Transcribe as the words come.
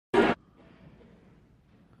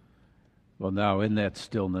Well, now in that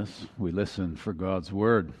stillness, we listen for God's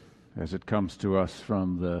word as it comes to us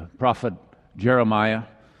from the prophet Jeremiah,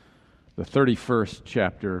 the 31st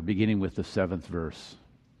chapter, beginning with the 7th verse.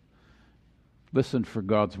 Listen for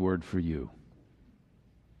God's word for you.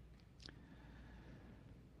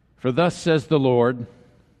 For thus says the Lord,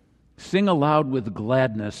 sing aloud with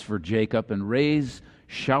gladness for Jacob and raise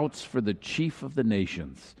shouts for the chief of the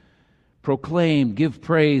nations. Proclaim, give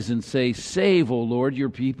praise, and say, save, O Lord, your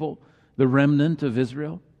people, the remnant of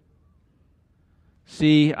Israel.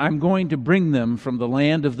 See, I'm going to bring them from the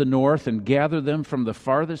land of the north and gather them from the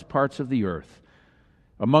farthest parts of the earth.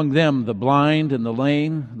 Among them the blind and the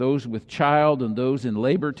lame, those with child and those in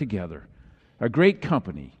labor together, a great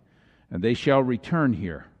company, and they shall return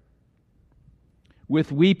here.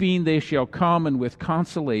 With weeping they shall come, and with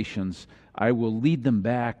consolations I will lead them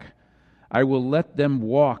back. I will let them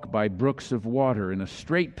walk by brooks of water in a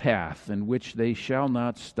straight path in which they shall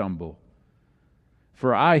not stumble.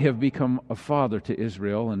 For I have become a father to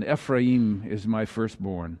Israel, and Ephraim is my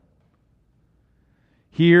firstborn.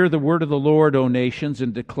 Hear the word of the Lord, O nations,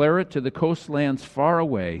 and declare it to the coastlands far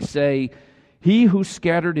away. Say, he who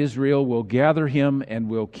scattered Israel will gather him and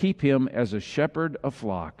will keep him as a shepherd a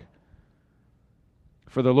flock.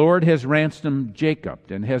 For the Lord has ransomed Jacob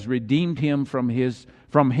and has redeemed him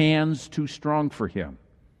from hands too strong for him.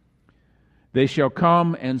 They shall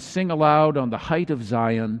come and sing aloud on the height of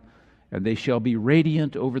Zion, and they shall be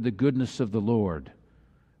radiant over the goodness of the Lord,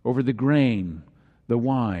 over the grain, the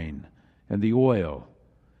wine, and the oil,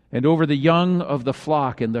 and over the young of the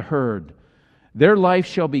flock and the herd. Their life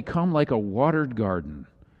shall become like a watered garden,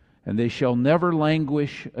 and they shall never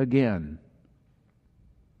languish again.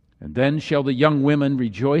 And then shall the young women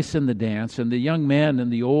rejoice in the dance, and the young men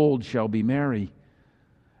and the old shall be merry.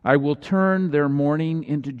 I will turn their mourning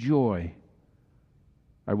into joy.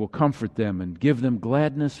 I will comfort them and give them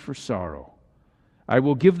gladness for sorrow. I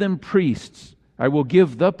will give them priests. I will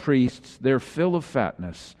give the priests their fill of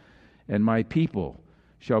fatness, and my people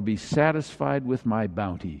shall be satisfied with my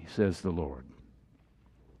bounty, says the Lord.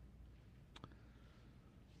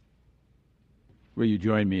 Will you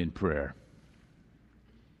join me in prayer?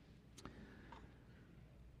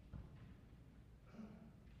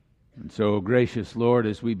 And so, gracious Lord,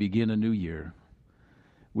 as we begin a new year,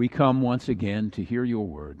 we come once again to hear your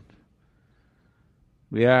word.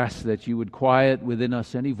 We ask that you would quiet within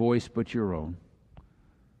us any voice but your own,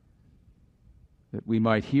 that we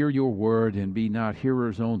might hear your word and be not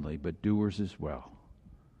hearers only, but doers as well.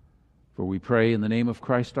 For we pray in the name of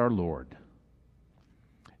Christ our Lord.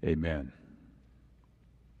 Amen.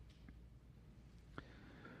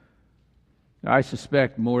 I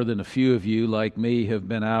suspect more than a few of you, like me, have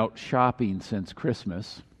been out shopping since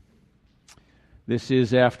Christmas. This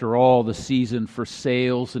is, after all, the season for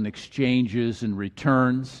sales and exchanges and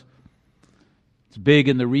returns. It's big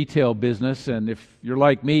in the retail business, and if you're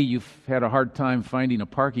like me, you've had a hard time finding a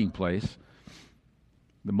parking place.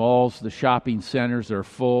 The malls, the shopping centers are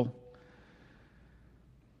full.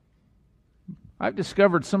 I've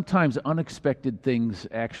discovered sometimes unexpected things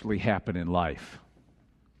actually happen in life.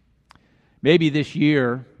 Maybe this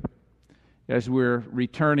year, as we're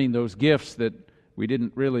returning those gifts that we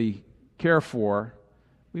didn't really care for,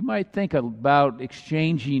 we might think about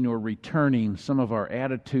exchanging or returning some of our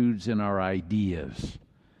attitudes and our ideas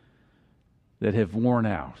that have worn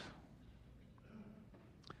out.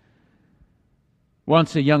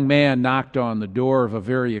 Once a young man knocked on the door of a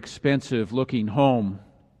very expensive-looking home,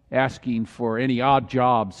 asking for any odd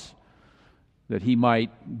jobs that he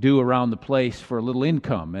might do around the place for a little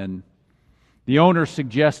income, and the owner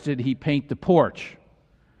suggested he paint the porch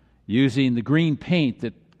using the green paint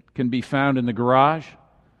that can be found in the garage.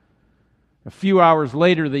 A few hours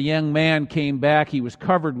later, the young man came back. He was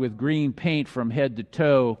covered with green paint from head to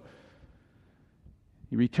toe.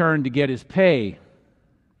 He returned to get his pay.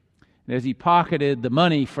 And as he pocketed the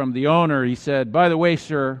money from the owner, he said, "By the way,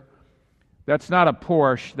 sir, that's not a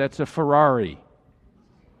Porsche, that's a Ferrari."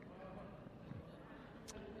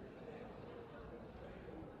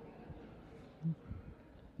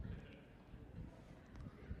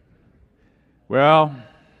 Well,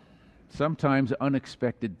 sometimes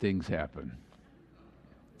unexpected things happen.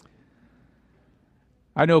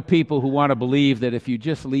 I know people who want to believe that if you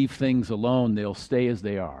just leave things alone, they'll stay as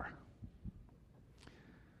they are.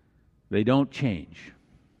 They don't change.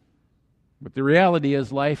 But the reality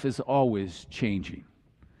is life is always changing.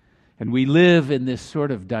 And we live in this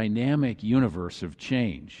sort of dynamic universe of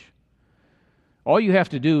change. All you have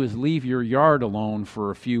to do is leave your yard alone for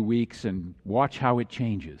a few weeks and watch how it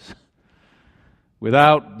changes.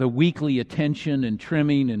 Without the weekly attention and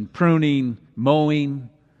trimming and pruning,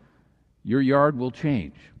 mowing, your yard will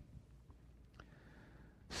change.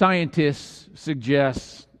 Scientists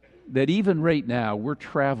suggest that even right now we're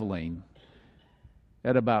traveling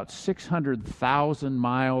at about 600,000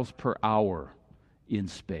 miles per hour in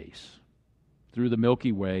space through the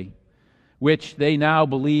Milky Way, which they now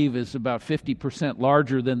believe is about 50%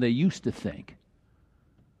 larger than they used to think.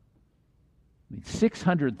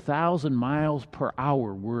 600,000 miles per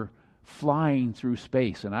hour we're flying through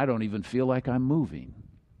space, and I don't even feel like I'm moving.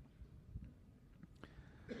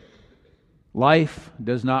 Life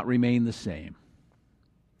does not remain the same.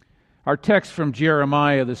 Our text from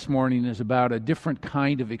Jeremiah this morning is about a different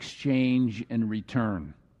kind of exchange and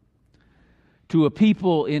return. To a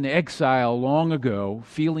people in exile long ago,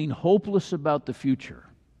 feeling hopeless about the future,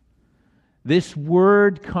 this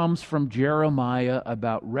word comes from Jeremiah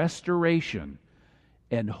about restoration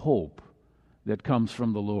and hope that comes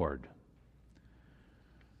from the Lord.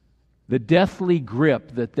 The deathly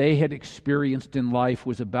grip that they had experienced in life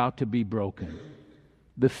was about to be broken.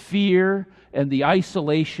 The fear and the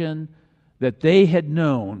isolation that they had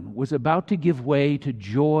known was about to give way to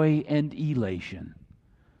joy and elation.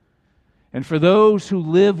 And for those who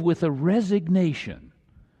live with a resignation,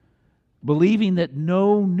 believing that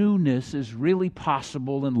no newness is really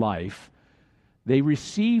possible in life, they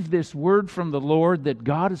receive this word from the Lord that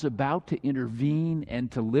God is about to intervene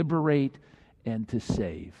and to liberate and to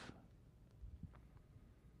save.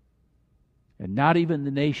 And not even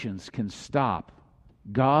the nations can stop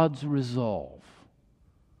God's resolve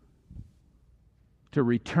to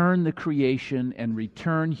return the creation and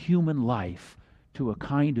return human life to a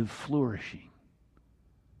kind of flourishing.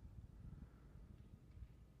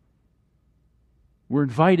 We're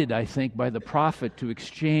invited, I think, by the prophet to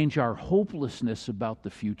exchange our hopelessness about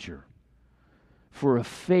the future for a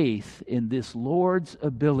faith in this Lord's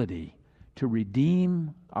ability to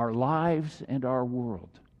redeem our lives and our world.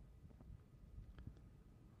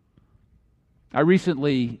 I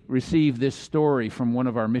recently received this story from one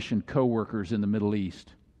of our mission co-workers in the Middle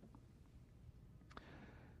East.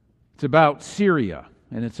 It's about Syria,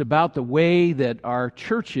 and it's about the way that our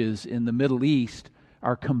churches in the Middle East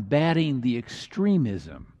are combating the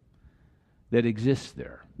extremism that exists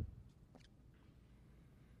there.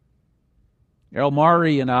 El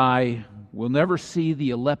Mari and I will never see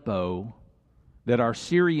the Aleppo that our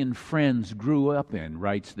Syrian friends grew up in,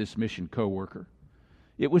 writes this mission co-worker.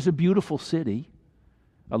 It was a beautiful city,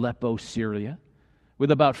 Aleppo, Syria,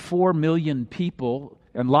 with about 4 million people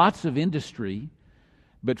and lots of industry,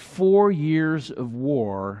 but 4 years of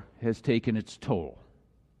war has taken its toll.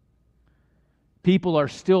 People are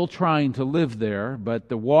still trying to live there, but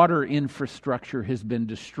the water infrastructure has been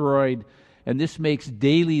destroyed, and this makes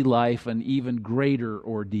daily life an even greater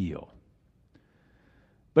ordeal.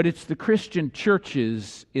 But it's the Christian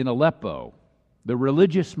churches in Aleppo, the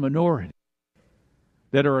religious minority,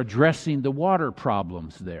 that are addressing the water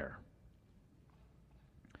problems there.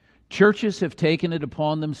 Churches have taken it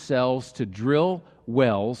upon themselves to drill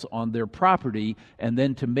wells on their property and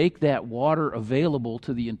then to make that water available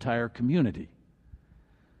to the entire community.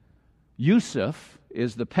 Yusuf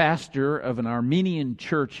is the pastor of an Armenian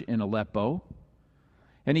church in Aleppo,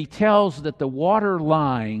 and he tells that the water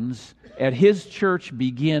lines at his church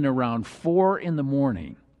begin around 4 in the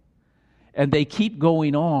morning, and they keep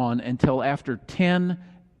going on until after 10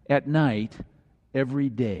 at night every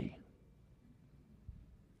day.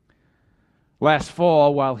 Last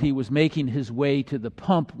fall, while he was making his way to the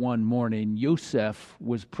pump one morning, Yusuf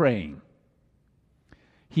was praying.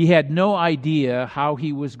 He had no idea how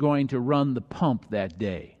he was going to run the pump that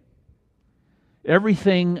day.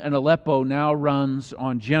 Everything in Aleppo now runs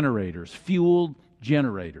on generators, fueled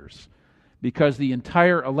generators, because the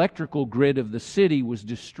entire electrical grid of the city was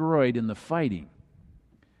destroyed in the fighting.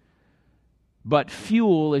 But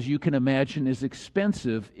fuel, as you can imagine, is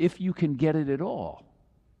expensive if you can get it at all.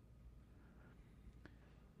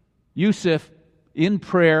 Yusuf, in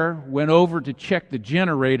prayer, went over to check the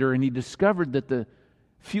generator, and he discovered that the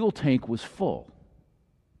fuel tank was full.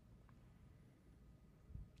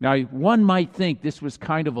 Now, one might think this was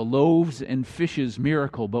kind of a loaves and fishes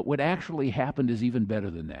miracle, but what actually happened is even better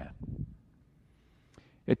than that.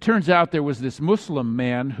 It turns out there was this Muslim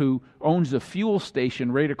man who owns a fuel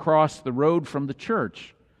station right across the road from the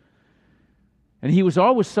church. And he was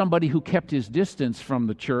always somebody who kept his distance from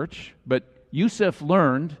the church, but Yusuf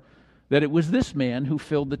learned that it was this man who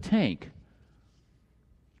filled the tank.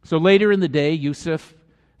 So later in the day, Yusuf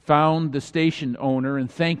found the station owner and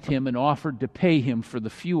thanked him and offered to pay him for the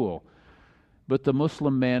fuel. But the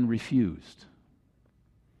Muslim man refused.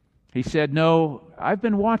 He said, "No, I've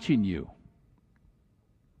been watching you.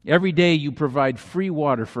 Every day you provide free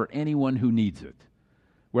water for anyone who needs it.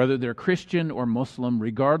 whether they're Christian or Muslim,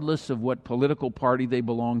 regardless of what political party they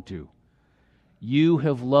belong to. You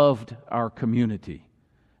have loved our community.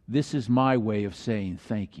 This is my way of saying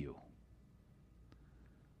thank you.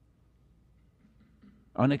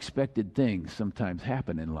 Unexpected things sometimes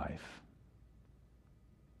happen in life.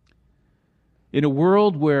 In a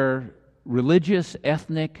world where religious,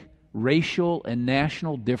 ethnic, racial, and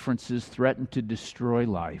national differences threaten to destroy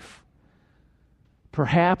life,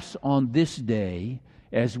 perhaps on this day,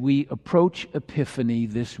 as we approach Epiphany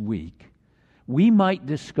this week, we might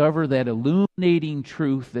discover that illuminating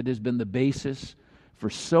truth that has been the basis for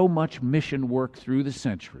so much mission work through the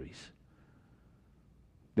centuries,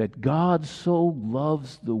 that God so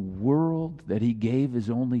loves the world that He gave His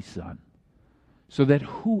only Son, so that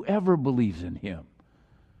whoever believes in Him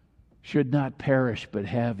should not perish but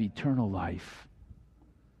have eternal life.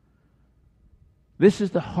 This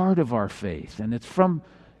is the heart of our faith, and it's from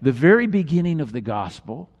the very beginning of the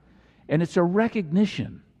gospel, and it's a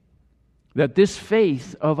recognition that this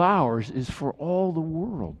faith of ours is for all the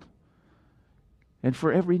world and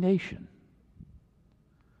for every nation.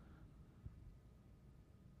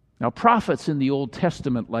 Now, prophets in the Old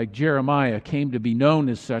Testament, like Jeremiah, came to be known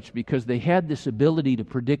as such because they had this ability to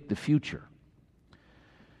predict the future.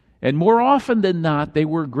 And more often than not, they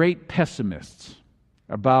were great pessimists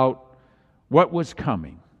about what was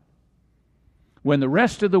coming. When the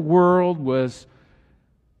rest of the world was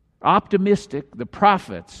optimistic, the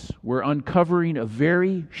prophets were uncovering a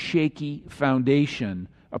very shaky foundation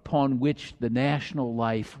upon which the national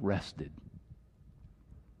life rested.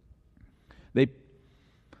 They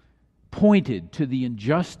pointed to the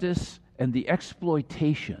injustice and the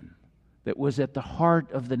exploitation that was at the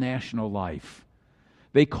heart of the national life.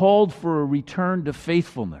 They called for a return to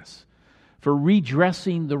faithfulness, for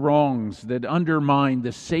redressing the wrongs that undermined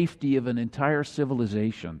the safety of an entire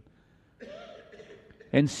civilization,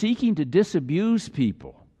 and seeking to disabuse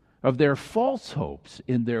people of their false hopes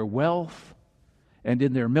in their wealth and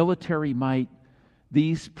in their military might.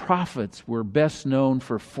 These prophets were best known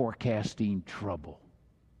for forecasting trouble.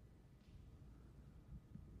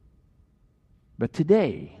 But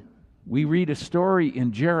today, we read a story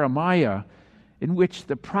in Jeremiah in which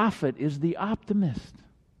the prophet is the optimist.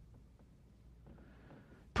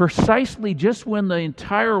 Precisely just when the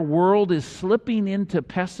entire world is slipping into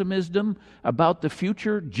pessimism about the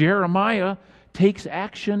future, Jeremiah takes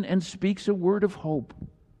action and speaks a word of hope.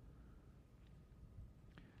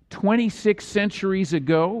 26 centuries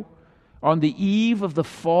ago, on the eve of the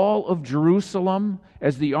fall of Jerusalem,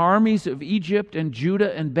 as the armies of Egypt and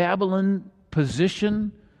Judah and Babylon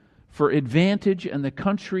position for advantage and the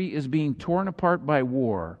country is being torn apart by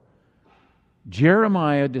war,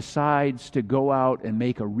 Jeremiah decides to go out and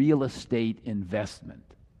make a real estate investment.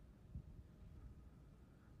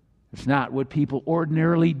 It's not what people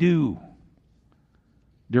ordinarily do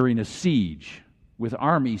during a siege with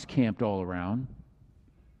armies camped all around.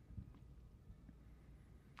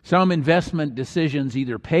 Some investment decisions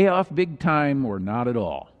either pay off big time or not at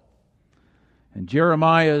all. And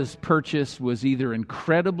Jeremiah's purchase was either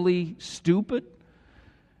incredibly stupid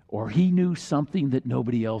or he knew something that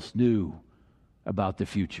nobody else knew about the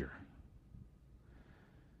future.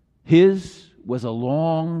 His was a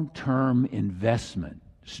long-term investment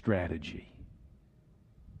strategy.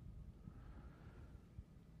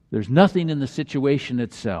 There's nothing in the situation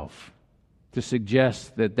itself to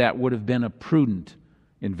suggest that that would have been a prudent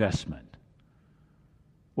investment.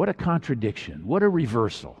 What a contradiction. What a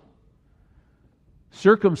reversal.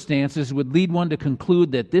 Circumstances would lead one to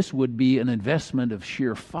conclude that this would be an investment of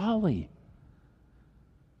sheer folly.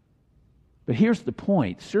 But here's the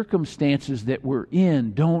point. Circumstances that we're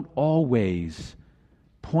in don't always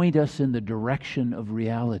point us in the direction of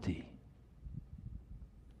reality.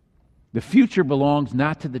 The future belongs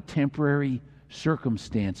not to the temporary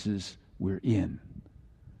circumstances we're in.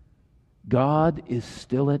 God is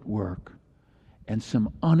still at work, and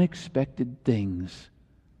some unexpected things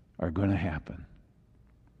are going to happen.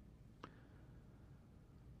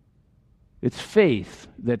 It's faith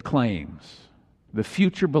that claims the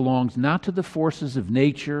future belongs not to the forces of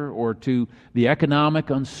nature or to the economic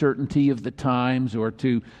uncertainty of the times or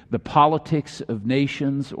to the politics of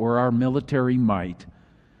nations or our military might.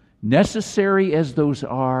 Necessary as those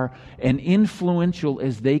are and influential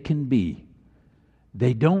as they can be,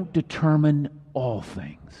 they don't determine all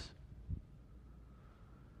things.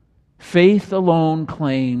 Faith alone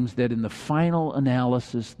claims that in the final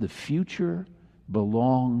analysis, the future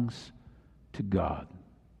belongs to God.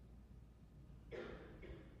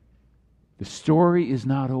 The story is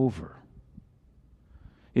not over.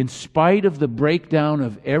 In spite of the breakdown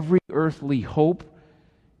of every earthly hope,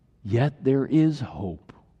 yet there is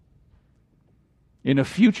hope. in a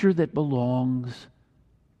future that belongs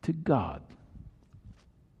to God.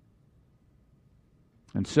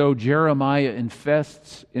 And so Jeremiah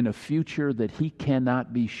invests in a future that he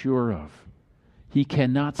cannot be sure of, he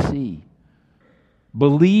cannot see,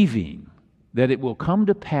 believing that it will come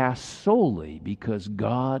to pass solely because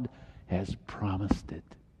God has promised it.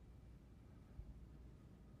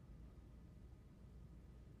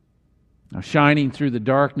 Now, shining through the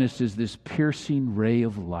darkness is this piercing ray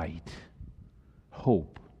of light,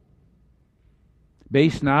 hope,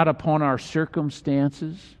 based not upon our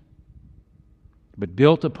circumstances, but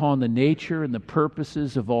built upon the nature and the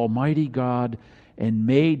purposes of Almighty God and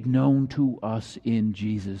made known to us in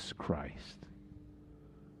Jesus Christ.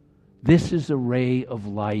 This is a ray of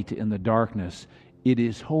light in the darkness. It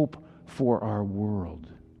is hope for our world.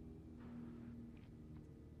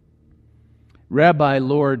 Rabbi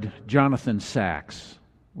Lord Jonathan Sacks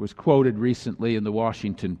was quoted recently in the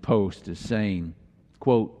Washington Post as saying,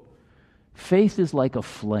 quote, "Faith is like a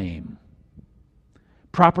flame.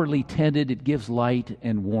 Properly tended, it gives light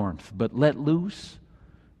and warmth, but let loose,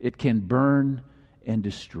 it can burn and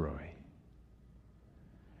destroy."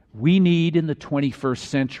 We need in the 21st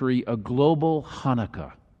century a global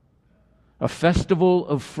Hanukkah, a festival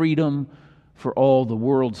of freedom for all the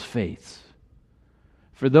world's faiths.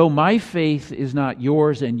 For though my faith is not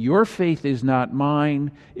yours and your faith is not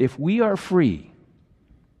mine, if we are free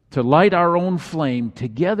to light our own flame,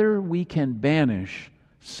 together we can banish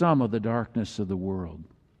some of the darkness of the world.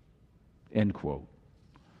 End quote.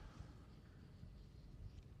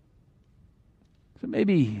 So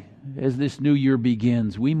maybe as this new year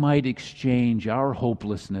begins, we might exchange our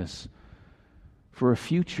hopelessness for a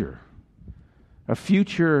future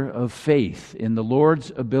of faith in the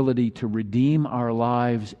Lord's ability to redeem our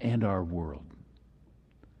lives and our world.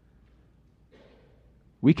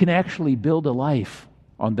 We can actually build a life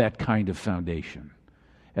on that kind of foundation.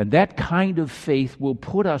 And that kind of faith will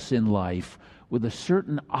put us in life with a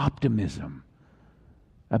certain optimism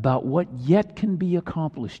about what yet can be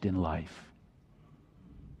accomplished in life.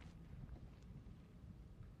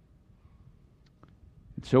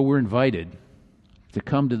 And so we're invited to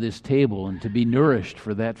come to this table and to be nourished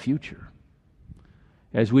for that future.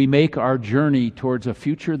 As we make our journey towards a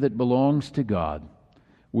future that belongs to God,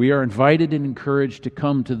 we are invited and encouraged to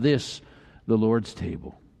come to this, the Lord's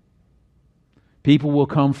table. People will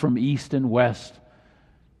come from east and west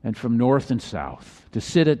and from north and south to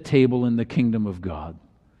sit at table in the kingdom of God.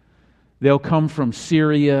 They'll come from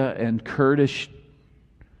Syria and Kurdish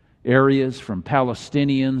areas, from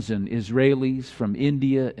Palestinians and Israelis, from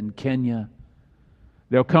India and Kenya.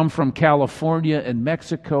 They'll come from California and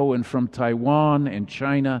Mexico and from Taiwan and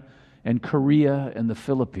China and Korea and the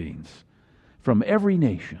Philippines, from every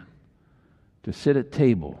nation to sit at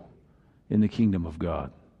table in the kingdom of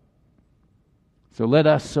God. So let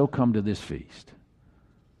us so come to this feast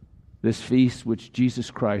which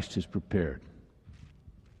Jesus Christ has prepared.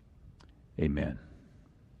 Amen.